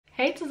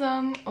Hey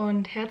zusammen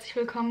und herzlich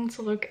willkommen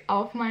zurück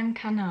auf meinem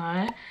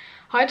Kanal.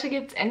 Heute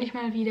gibt es endlich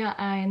mal wieder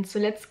ein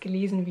Zuletzt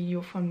gelesen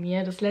Video von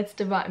mir. Das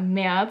letzte war im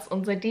März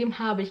und seitdem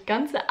habe ich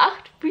ganze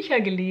 8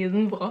 Bücher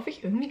gelesen, worauf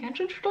ich irgendwie ganz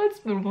schön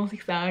stolz bin, muss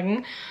ich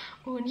sagen.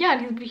 Und ja,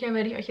 diese Bücher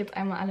werde ich euch jetzt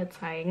einmal alle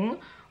zeigen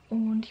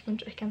und ich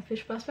wünsche euch ganz viel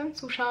Spaß beim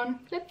Zuschauen.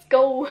 Let's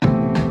go!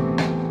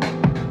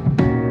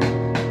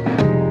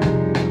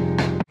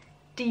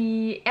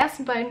 Die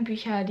ersten beiden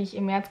Bücher, die ich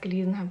im März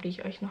gelesen habe, die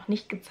ich euch noch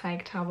nicht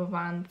gezeigt habe,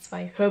 waren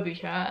 2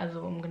 Hörbücher.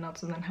 Also um genau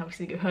zu sein, habe ich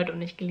sie gehört und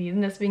nicht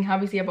gelesen. Deswegen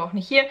habe ich sie aber auch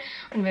nicht hier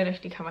und werde euch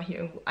die Cover hier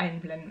irgendwo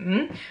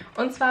einblenden.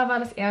 Und zwar war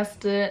das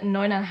erste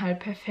 9,5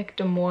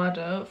 perfekte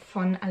Morde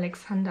von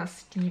Alexander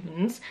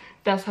Stevens.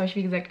 Das habe ich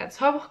wie gesagt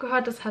als Hörbuch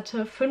gehört. Das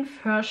hatte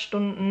 5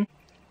 Hörstunden.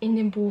 In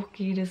dem Buch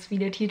geht es, wie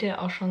der Titel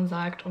auch schon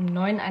sagt, um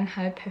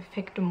 9,5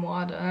 perfekte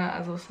Morde.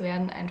 Also es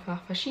werden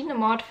einfach verschiedene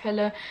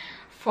Mordfälle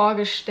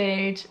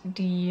vorgestellt,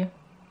 die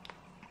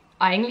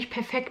eigentlich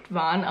perfekt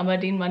waren, aber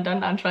denen man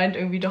dann anscheinend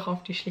irgendwie doch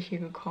auf die Schliche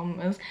gekommen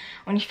ist.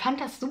 Und ich fand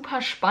das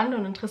super spannend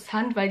und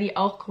interessant, weil die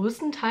auch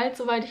größtenteils,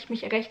 soweit ich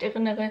mich recht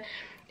erinnere,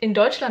 in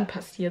Deutschland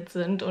passiert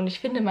sind. Und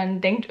ich finde,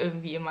 man denkt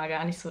irgendwie immer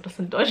gar nicht so, dass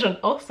in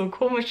Deutschland auch so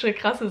komische,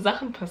 krasse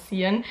Sachen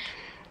passieren.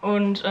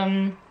 Und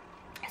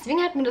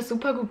deswegen hat mir das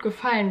super gut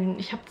gefallen.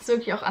 Ich habe das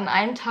wirklich auch an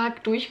einem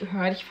Tag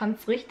durchgehört. Ich fand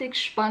es richtig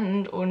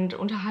spannend und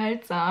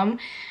unterhaltsam.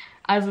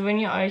 Also wenn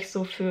ihr euch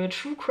so für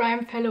True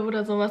Crime Fälle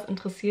oder sowas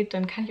interessiert,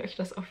 dann kann ich euch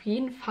das auf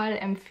jeden Fall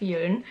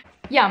empfehlen.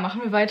 Ja,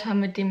 machen wir weiter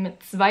mit dem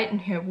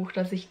zweiten Hörbuch,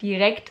 das ich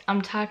direkt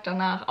am Tag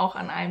danach auch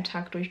an einem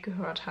Tag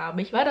durchgehört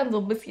habe. Ich war dann so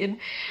ein bisschen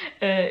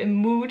im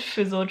Mood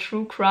für so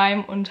True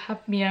Crime und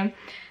habe mir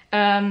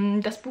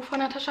das Buch von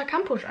Natascha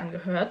Kampusch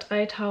angehört,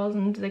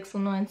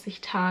 3096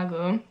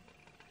 Tage.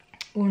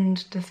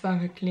 Und das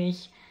war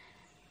wirklich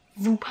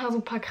super,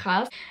 super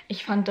krass.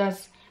 Ich fand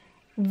das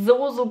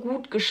so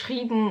gut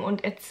geschrieben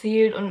und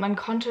erzählt und man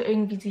konnte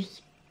irgendwie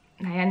sich,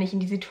 naja, nicht in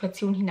die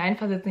Situation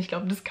hineinversetzen. Ich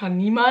glaube, das kann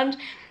niemand.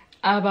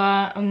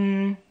 Aber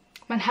man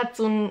hat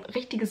so ein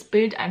richtiges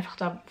Bild einfach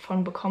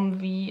davon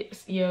bekommen, wie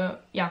es ihr,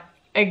 ja,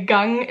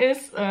 ergangen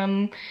ist.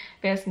 Wer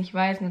es nicht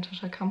weiß,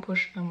 Natascha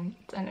Kampusch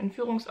ist ein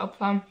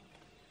Entführungsopfer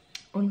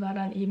und war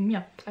dann eben,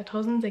 ja,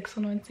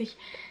 2096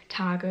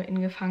 Tage in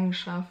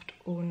Gefangenschaft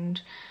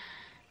und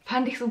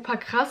fand ich super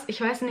krass. Ich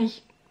weiß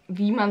nicht,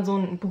 wie man so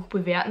ein Buch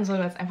bewerten soll,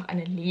 weil es einfach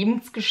eine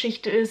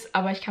Lebensgeschichte ist.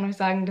 Aber ich kann euch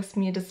sagen, dass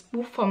mir das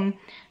Buch vom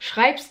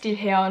Schreibstil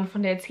her und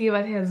von der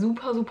Erzählweise her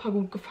super, super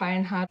gut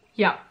gefallen hat.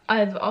 Ja,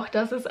 also auch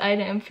das ist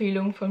eine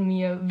Empfehlung von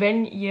mir,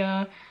 wenn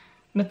ihr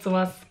mit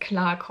sowas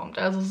klarkommt.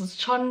 Also es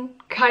ist schon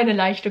keine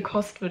leichte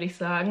Kost, würde ich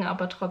sagen,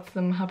 aber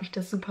trotzdem habe ich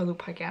das super,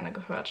 super gerne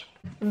gehört.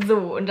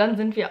 So, und dann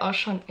sind wir auch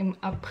schon im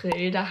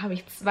April. Da habe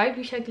ich 2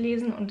 Bücher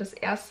gelesen und das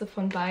erste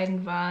von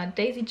beiden war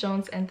Daisy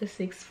Jones and the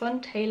Six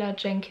von Taylor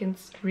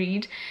Jenkins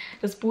Reid.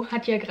 Das Buch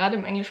hat ja gerade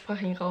im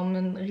englischsprachigen Raum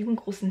einen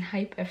riesengroßen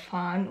Hype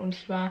erfahren und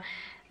ich war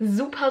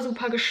super,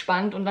 super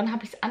gespannt. Und dann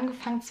habe ich es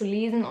angefangen zu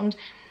lesen und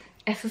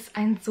es ist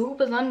ein so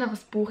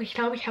besonderes Buch. Ich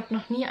glaube, ich habe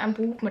noch nie ein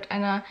Buch mit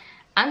einer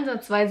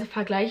ansatzweise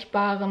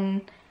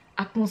vergleichbaren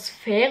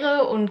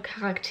Atmosphäre und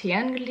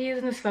Charakteren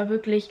gelesen. Es war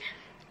wirklich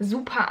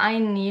super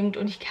einnehmend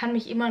und ich kann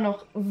mich immer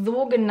noch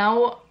so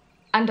genau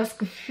an das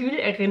Gefühl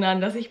erinnern,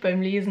 das ich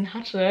beim Lesen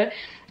hatte.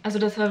 Also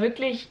das war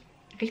wirklich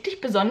ein richtig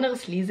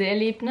besonderes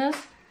Leseerlebnis.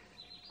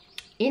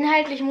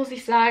 Inhaltlich muss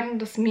ich sagen,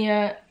 dass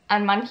mir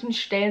an manchen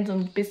Stellen so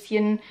ein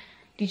bisschen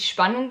die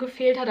Spannung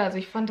gefehlt hat. Also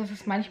ich fand, dass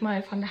es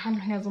manchmal von der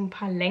Handlung her so ein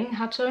paar Längen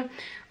hatte.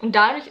 Und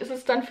dadurch ist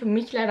es dann für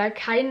mich leider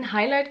kein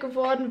Highlight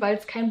geworden, weil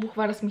es kein Buch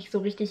war, das mich so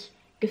richtig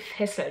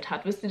gefesselt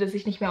hat. Wisst ihr, dass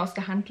ich nicht mehr aus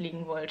der Hand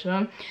legen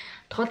wollte.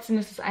 Trotzdem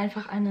ist es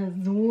einfach eine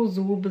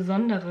so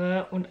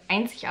besondere und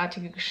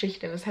einzigartige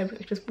Geschichte, weshalb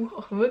ich euch das Buch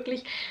auch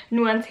wirklich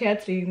nur ans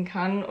Herz legen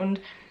kann.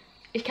 Und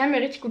ich kann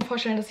mir richtig gut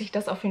vorstellen, dass ich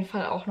das auf jeden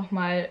Fall auch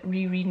nochmal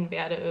rereaden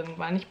werde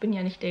irgendwann. Ich bin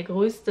ja nicht der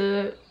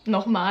größte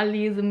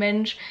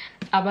Nochmal-Lesemensch,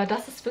 aber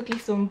das ist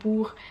wirklich so ein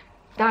Buch,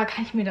 da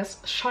kann ich mir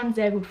das schon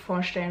sehr gut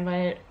vorstellen,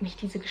 weil mich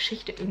diese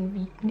Geschichte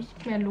irgendwie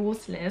nicht mehr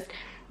loslässt.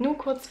 Nur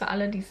kurz für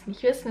alle, die es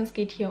nicht wissen, es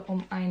geht hier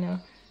um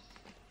eine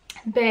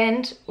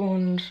Band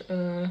und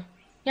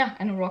ja,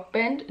 eine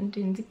Rockband in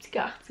den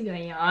 70er, 80er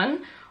Jahren.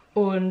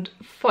 Und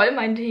voll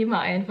mein Thema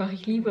einfach.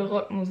 Ich liebe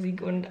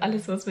Rockmusik und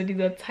alles, was mit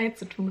dieser Zeit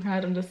zu tun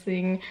hat. Und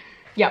deswegen,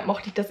 ja,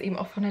 mochte ich das eben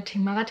auch von der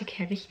Thematik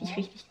her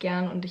richtig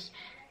gern. Und ich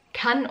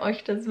kann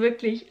euch das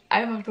wirklich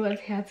einfach nur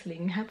ans Herz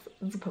legen. Hat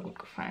super gut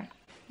gefallen.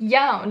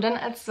 Ja, und dann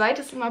als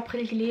zweites im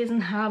April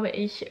gelesen habe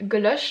ich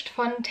Gelöscht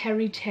von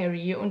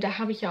Terry. Und da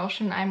habe ich ja auch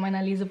schon in einem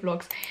meiner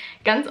Lesevlogs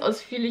ganz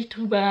ausführlich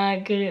drüber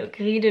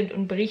geredet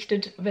und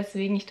berichtet,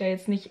 weswegen ich da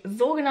jetzt nicht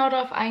so genau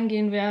drauf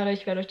eingehen werde.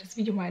 Ich werde euch das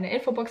Video mal in der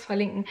Infobox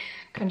verlinken.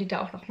 Könnt ihr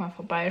da auch nochmal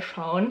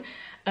vorbeischauen.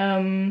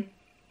 Mir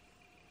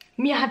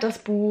hat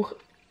das Buch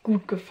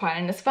gut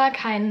gefallen. Es war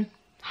kein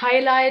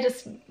Highlight.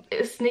 Es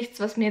ist nichts,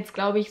 was mir jetzt,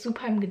 glaube ich,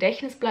 super im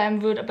Gedächtnis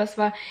bleiben wird. Aber es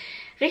war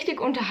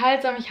richtig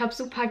unterhaltsam, ich habe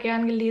super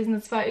gern gelesen,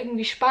 es war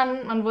irgendwie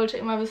spannend, man wollte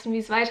immer wissen, wie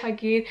es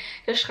weitergeht.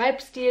 Der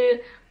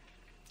Schreibstil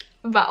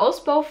war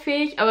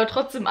ausbaufähig, aber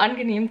trotzdem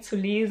angenehm zu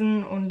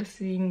lesen. Und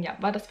deswegen, ja,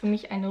 war das für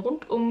mich eine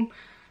rundum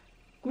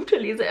gute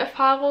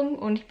Leseerfahrung.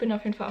 Und ich bin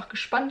auf jeden Fall auch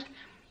gespannt,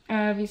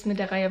 wie es mit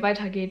der Reihe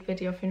weitergeht.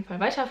 Werde ich auf jeden Fall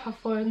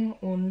weiterverfolgen.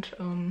 Und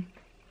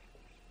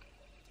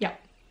ja,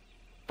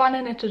 war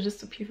eine nette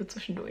Dystopie für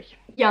zwischendurch.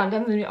 Ja, und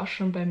dann sind wir auch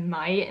schon beim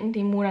Mai. In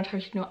dem Monat habe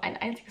ich nur ein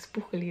einziges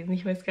Buch gelesen.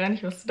 Ich weiß gar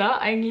nicht, was da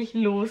eigentlich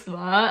los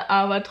war.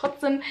 Aber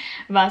trotzdem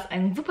war es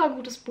ein super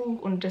gutes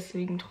Buch und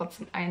deswegen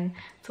trotzdem ein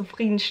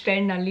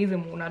zufriedenstellender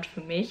Lesemonat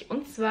für mich.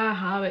 Und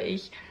zwar habe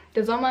ich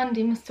Der Sommer, in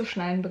dem es zu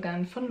schneien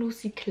begann, von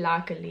Lucy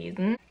Clark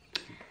gelesen.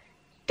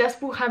 Das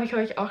Buch habe ich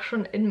euch auch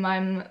schon in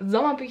meinem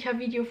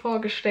Sommerbücher-Video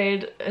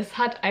vorgestellt. Es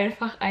hat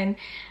einfach ein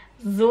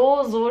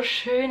so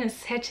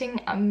schönes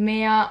Setting am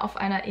Meer auf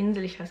einer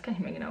Insel. Ich weiß gar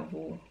nicht mehr genau,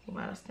 wo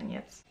war das denn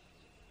jetzt?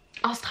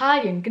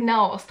 Australien,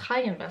 genau,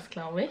 Australien war es,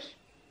 glaube ich.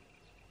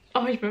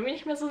 Oh, ich bin mir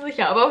nicht mehr so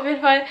sicher, aber auf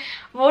jeden Fall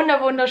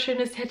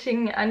wunderschönes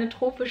Setting, eine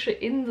tropische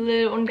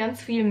Insel und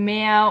ganz viel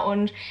Meer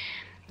und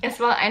es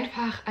war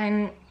einfach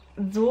ein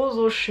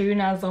so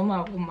schöner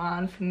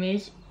Sommerroman für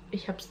mich.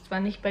 Ich habe es zwar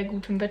nicht bei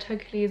gutem Wetter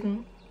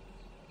gelesen,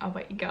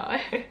 aber egal.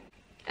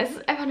 Es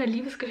ist einfach eine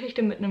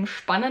Liebesgeschichte mit einem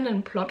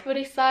spannenden Plot, würde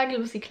ich sagen.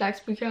 Lucy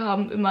Clarks Bücher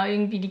haben immer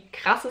irgendwie die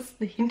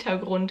krassesten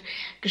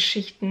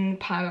Hintergrundgeschichten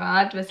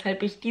parat,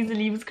 weshalb ich diese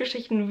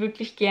Liebesgeschichten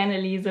wirklich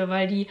gerne lese,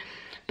 weil die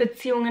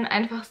Beziehungen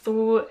einfach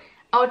so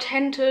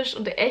authentisch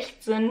und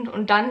echt sind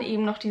und dann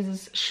eben noch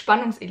dieses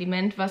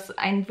Spannungselement, was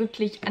einen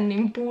wirklich an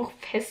dem Buch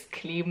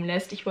festkleben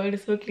lässt. Ich wollte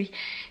es wirklich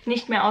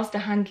nicht mehr aus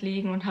der Hand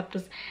legen und habe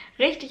das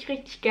richtig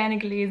gerne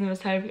gelesen,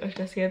 weshalb ich euch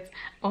das jetzt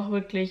auch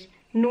wirklich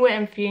nur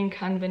empfehlen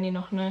kann. Wenn ihr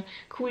noch eine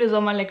coole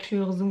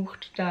Sommerlektüre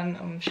sucht,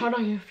 dann schaut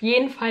euch auf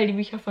jeden Fall die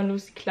Bücher von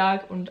Lucy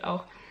Clark und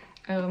auch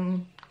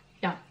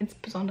ja,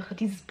 insbesondere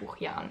dieses Buch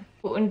hier an.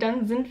 Und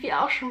dann sind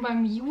wir auch schon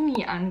beim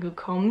Juni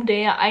angekommen, der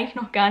ja eigentlich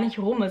noch gar nicht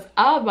rum ist.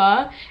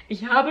 Aber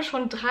ich habe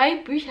schon 3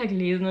 Bücher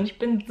gelesen und ich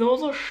bin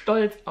so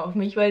stolz auf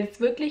mich, weil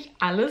es wirklich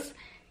alles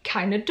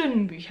keine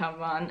dünnen Bücher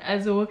waren.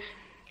 Also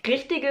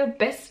richtige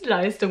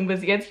Bestleistung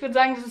bis jetzt. Ich würde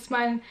sagen, das ist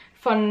mein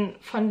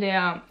von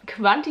der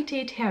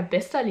Quantität her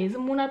bester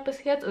Lesemonat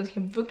bis jetzt. Also ich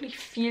habe wirklich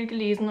viel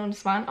gelesen und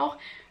es waren auch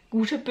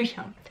gute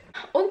Bücher.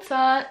 Und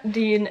zwar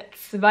den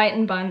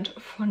 2. Band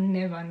von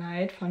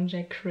Nevernight von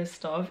Jack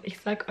Christoph. Ich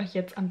sag euch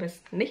jetzt am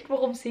besten nicht,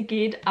 worum es hier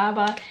geht,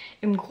 aber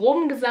im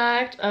Groben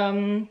gesagt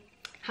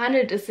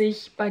handelt es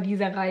sich bei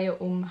dieser Reihe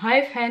um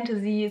High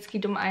Fantasy. Es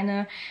geht um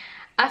eine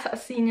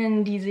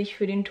Assassinin, die sich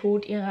für den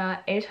Tod ihrer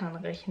Eltern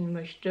rächen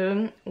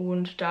möchte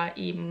und da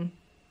eben,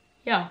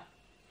 ja,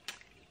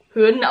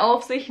 Hürden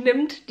auf sich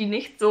nimmt, die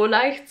nicht so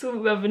leicht zu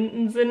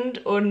überwinden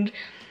sind. Und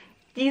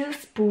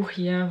dieses Buch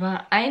hier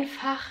war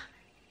einfach,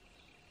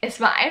 es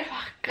war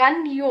einfach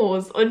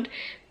grandios. Und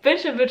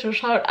bitte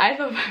schaut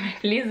einfach bei meinem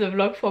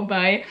Lesevlog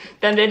vorbei,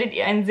 dann werdet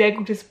ihr ein sehr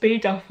gutes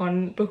Bild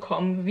davon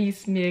bekommen, wie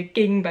es mir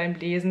ging beim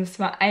Lesen. Es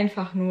war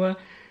einfach nur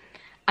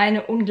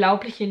eine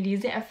unglaubliche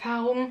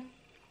Leseerfahrung.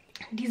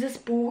 Dieses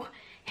Buch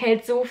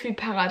hält so viel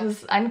parat.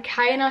 Es ist an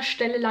keiner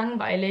Stelle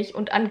langweilig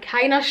und an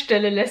keiner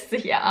Stelle lässt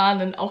sich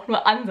erahnen, auch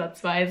nur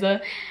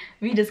ansatzweise,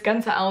 wie das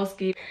Ganze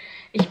ausgeht.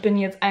 Ich bin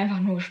jetzt einfach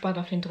nur gespannt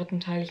auf den 3.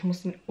 Teil. Ich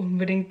muss ihn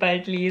unbedingt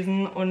bald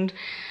lesen und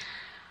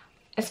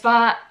es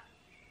war...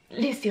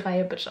 Lest die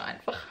Reihe bitte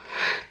einfach.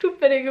 Tut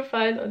mir den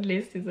Gefallen und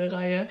lest diese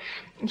Reihe.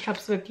 Ich habe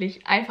es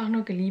wirklich einfach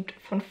nur geliebt,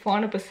 von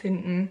vorne bis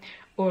hinten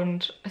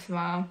und es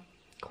war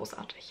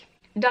großartig.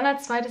 Dann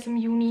als zweites im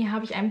Juni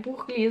habe ich ein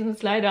Buch gelesen,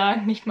 das leider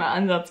nicht mal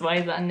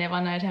ansatzweise an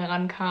Nevernight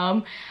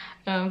herankam,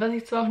 was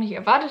ich zwar auch nicht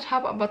erwartet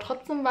habe, aber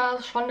trotzdem war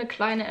es schon eine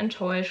kleine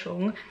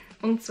Enttäuschung.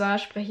 Und zwar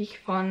spreche ich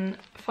von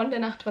der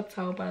Nacht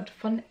verzaubert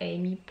von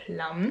Amy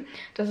Plum.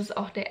 Das ist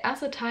auch der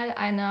erste Teil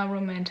einer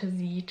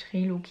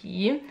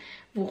Romantasy-Trilogie.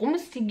 Worum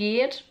es die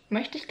geht,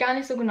 möchte ich gar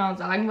nicht so genau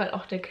sagen, weil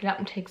auch der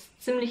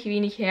Klappentext ziemlich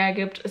wenig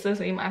hergibt. Es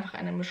ist eben einfach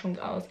eine Mischung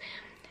aus,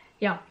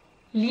 ja,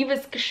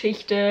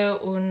 Liebesgeschichte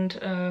und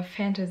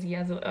Fantasy,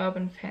 also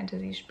Urban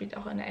Fantasy, spielt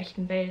auch in der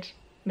echten Welt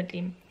mit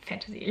den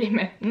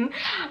Fantasy-Elementen.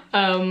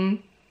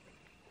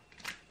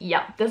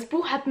 Ja, das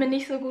Buch hat mir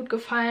nicht so gut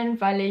gefallen,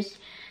 weil ich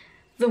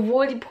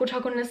sowohl die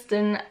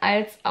Protagonistin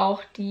als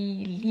auch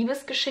die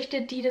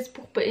Liebesgeschichte, die das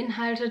Buch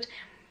beinhaltet,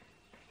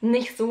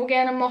 nicht so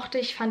gerne mochte.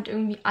 Ich fand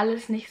irgendwie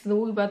alles nicht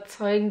so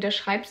überzeugend. Der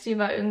Schreibstil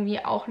war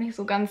irgendwie auch nicht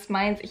so ganz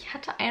meins. Ich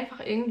hatte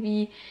einfach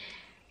irgendwie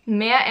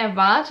mehr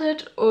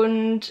erwartet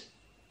und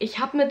ich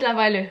habe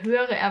mittlerweile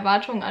höhere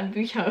Erwartungen an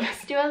Bücher.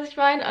 Wisst ihr, was ich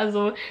meine?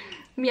 Also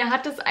mir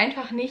hat es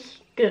einfach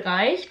nicht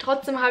gereicht.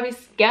 Trotzdem habe ich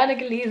es gerne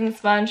gelesen.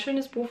 Es war ein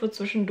schönes Buch für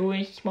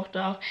zwischendurch. Ich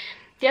mochte auch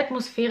die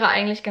Atmosphäre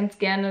eigentlich ganz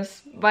gerne.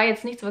 Es war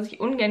jetzt nichts, was ich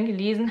ungern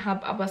gelesen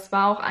habe, aber es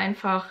war auch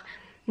einfach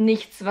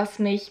nichts, was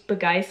mich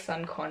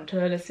begeistern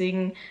konnte.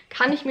 Deswegen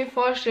kann ich mir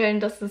vorstellen,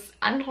 dass es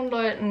anderen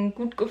Leuten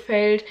gut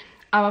gefällt,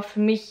 aber für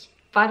mich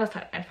war das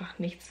halt einfach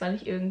nichts, weil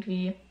ich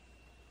irgendwie,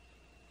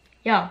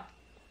 ja,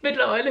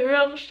 mittlerweile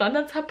höhere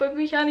Standards habe bei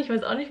Büchern. Ich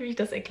weiß auch nicht, wie ich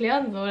das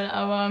erklären soll,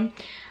 aber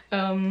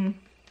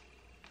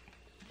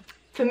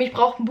für mich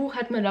braucht ein Buch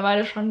halt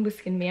mittlerweile schon ein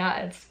bisschen mehr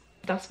als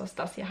das, was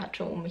das hier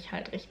hatte, um mich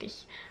halt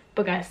richtig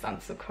begeistern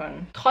zu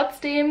können.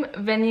 Trotzdem,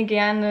 wenn ihr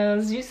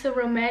gerne süße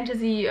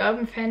Romantasy,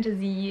 Urban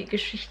Fantasy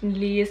Geschichten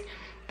lest,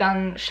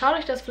 dann schaut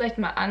euch das vielleicht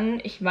mal an.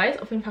 Ich weiß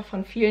auf jeden Fall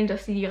von vielen,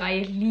 dass sie die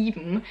Reihe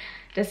lieben.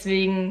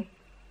 Deswegen,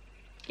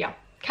 ja,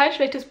 kein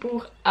schlechtes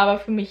Buch, aber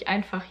für mich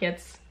einfach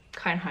jetzt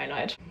kein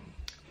Highlight.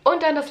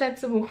 Und dann das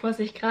letzte Buch, was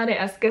ich gerade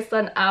erst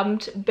gestern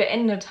Abend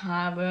beendet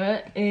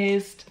habe,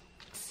 ist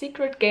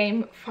Secret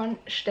Game von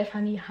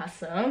Stefanie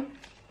Hasse.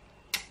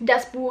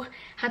 Das Buch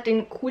hat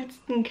den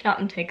coolsten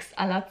Klappentext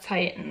aller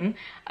Zeiten.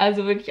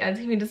 Also wirklich, als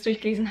ich mir das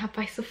durchgelesen habe,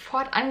 war ich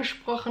sofort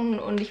angesprochen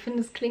und ich finde,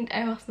 es klingt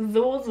einfach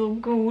so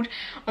gut.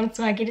 Und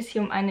zwar geht es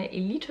hier um eine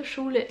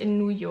Eliteschule in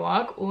New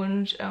York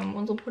und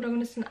unsere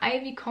Protagonistin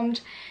Ivy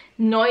kommt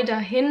neu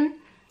dahin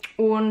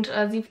und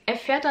sie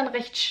erfährt dann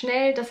recht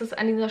schnell, dass es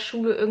an dieser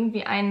Schule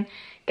irgendwie ein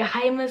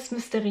geheimes,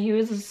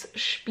 mysteriöses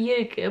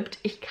Spiel gibt.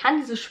 Ich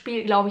kann dieses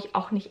Spiel, glaube ich,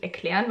 auch nicht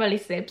erklären, weil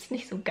ich es selbst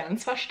nicht so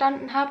ganz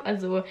verstanden habe.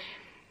 Also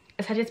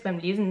es hat jetzt beim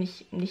Lesen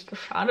nicht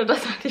geschadet,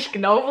 dass ich nicht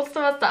genau wusste,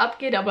 was da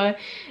abgeht, aber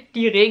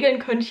die Regeln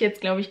könnte ich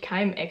jetzt, glaube ich,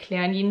 keinem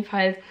erklären.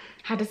 Jedenfalls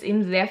hat es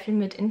eben sehr viel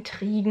mit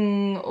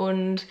Intrigen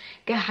und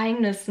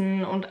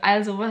Geheimnissen und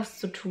all sowas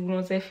zu tun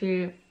und sehr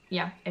viel,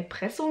 ja,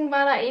 Erpressung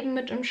war da eben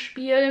mit im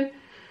Spiel.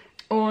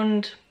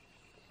 Und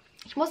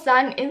ich muss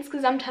sagen,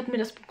 insgesamt hat mir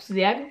das Buch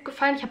sehr gut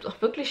gefallen. Ich habe es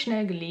auch wirklich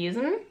schnell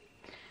gelesen.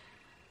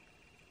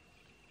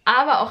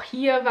 Aber auch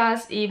hier war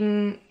es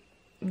eben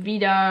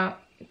wieder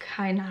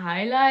kein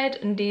Highlight,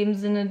 in dem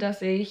Sinne,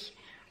 dass ich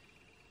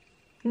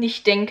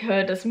nicht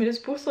denke, dass mir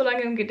das Buch so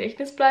lange im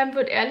Gedächtnis bleiben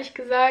wird, ehrlich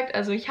gesagt.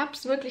 Also ich habe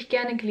es wirklich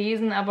gerne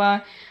gelesen,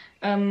 aber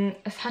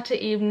es hatte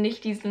eben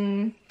nicht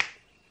diesen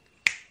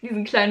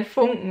kleinen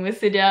Funken,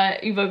 wisst ihr,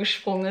 der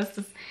übergesprungen ist.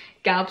 Das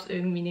gab es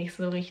irgendwie nicht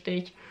so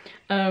richtig.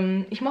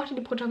 Ich mochte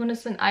die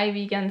Protagonistin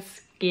Ivy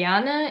ganz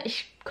gerne.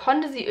 Ich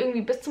konnte sie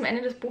irgendwie bis zum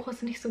Ende des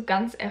Buches nicht so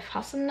ganz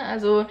erfassen.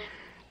 Also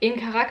ihren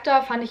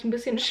Charakter fand ich ein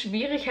bisschen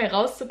schwierig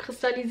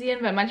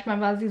herauszukristallisieren, weil manchmal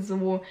war sie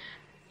so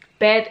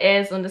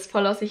badass und ist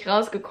voll aus sich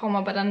rausgekommen,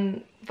 aber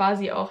dann war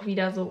sie auch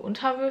wieder so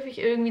unterwürfig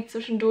irgendwie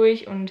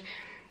zwischendurch und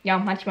ja,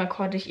 manchmal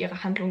konnte ich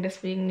ihre Handlung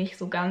deswegen nicht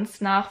so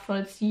ganz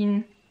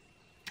nachvollziehen,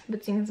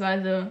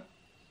 beziehungsweise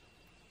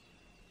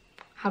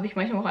habe ich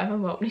manchmal auch einfach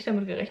überhaupt nicht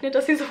damit gerechnet,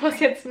 dass sie sowas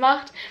jetzt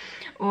macht.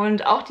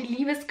 Und auch die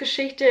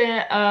Liebesgeschichte,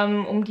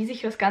 um die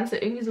sich das Ganze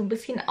irgendwie so ein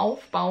bisschen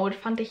aufbaut,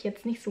 fand ich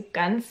jetzt nicht so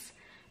ganz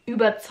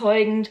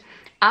überzeugend.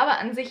 Aber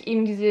an sich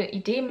eben diese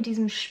Idee mit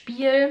diesem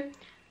Spiel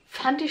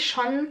fand ich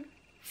schon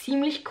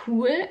ziemlich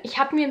cool. Ich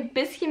habe mir ein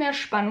bisschen mehr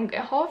Spannung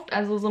erhofft,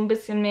 also so ein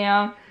bisschen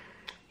mehr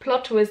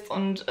Plot-Twists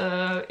und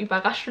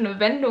überraschende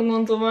Wendungen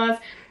und sowas.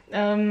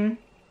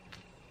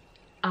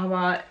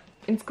 Aber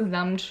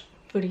insgesamt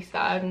würde ich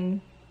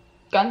sagen,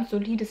 ganz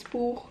solides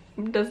Buch,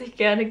 das ich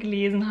gerne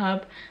gelesen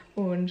habe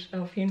und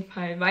auf jeden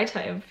Fall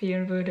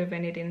weiterempfehlen würde,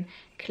 wenn ihr den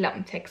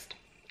Klappentext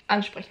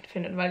ansprechend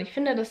findet, weil ich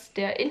finde, dass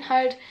der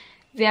Inhalt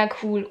sehr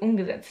cool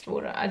umgesetzt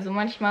wurde. Also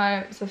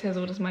manchmal ist das ja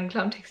so, dass man einen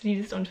Klappentext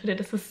liest und findet,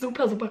 dass das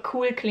super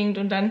cool klingt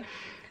und dann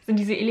sind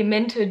diese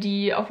Elemente,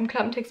 die auf dem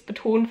Klappentext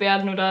betont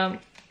werden oder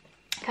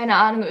keine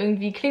Ahnung,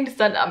 irgendwie klingt es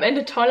dann am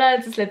Ende toller,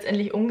 als es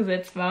letztendlich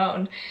umgesetzt war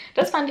und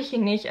das fand ich hier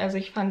nicht. Also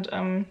ich fand,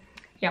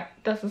 ja,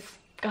 dass es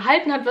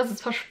gehalten hat, was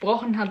es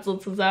versprochen hat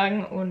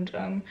sozusagen und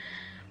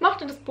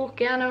mochte das Buch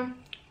gerne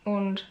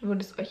und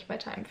würde es euch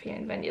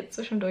weiterempfehlen, wenn ihr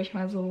zwischendurch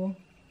mal so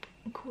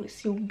ein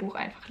cooles Jugendbuch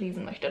einfach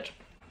lesen möchtet.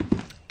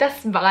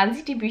 Das waren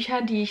sie, die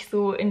Bücher, die ich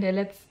so in der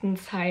letzten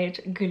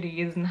Zeit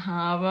gelesen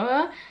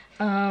habe.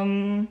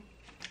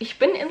 Ich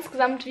bin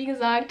insgesamt, wie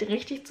gesagt,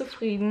 richtig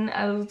zufrieden.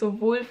 Also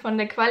sowohl von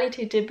der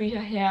Qualität der Bücher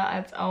her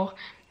als auch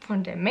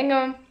von der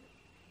Menge.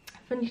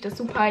 Finde ich das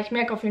super. Ich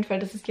merke auf jeden Fall,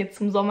 dass es jetzt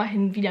zum Sommer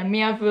hin wieder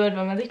mehr wird,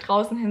 weil man sich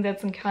draußen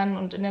hinsetzen kann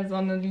und in der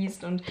Sonne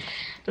liest. Und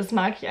das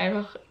mag ich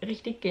einfach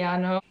richtig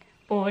gerne.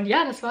 Und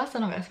ja, das war es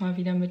dann auch erstmal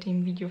wieder mit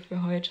dem Video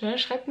für heute.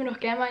 Schreibt mir doch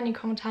gerne mal in die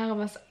Kommentare,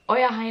 was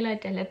euer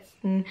Highlight der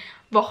letzten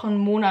Wochen,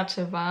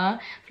 Monate war.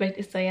 Vielleicht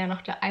ist da ja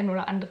noch der ein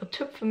oder andere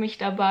Tipp für mich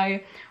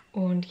dabei.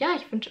 Und ja,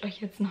 ich wünsche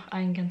euch jetzt noch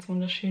einen ganz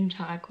wunderschönen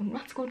Tag und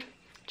macht's gut.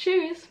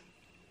 Tschüss!